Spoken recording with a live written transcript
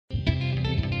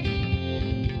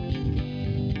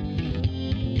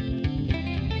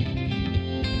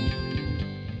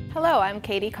Hello, I'm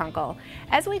Katie Kunkel.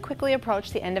 As we quickly approach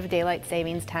the end of daylight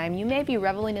savings time, you may be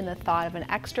reveling in the thought of an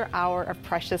extra hour of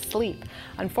precious sleep.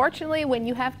 Unfortunately, when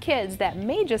you have kids, that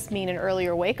may just mean an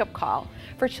earlier wake-up call.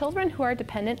 For children who are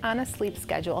dependent on a sleep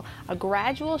schedule, a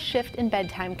gradual shift in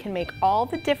bedtime can make all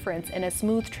the difference in a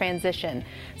smooth transition.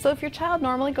 So if your child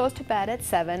normally goes to bed at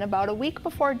 7, about a week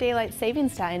before daylight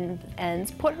savings time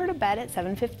ends, put her to bed at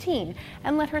 7:15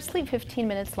 and let her sleep 15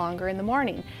 minutes longer in the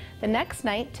morning. The next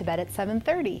night to bed at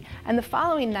 7:30 and the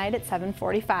following night at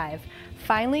 7:45.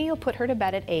 Finally, you'll put her to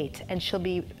bed at 8 and she'll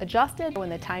be adjusted when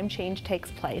the time change takes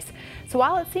place. So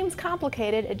while it seems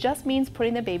complicated, it just means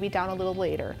putting the baby down a little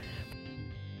later.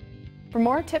 For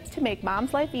more tips to make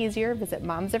mom's life easier, visit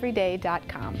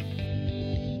MomsEveryday.com.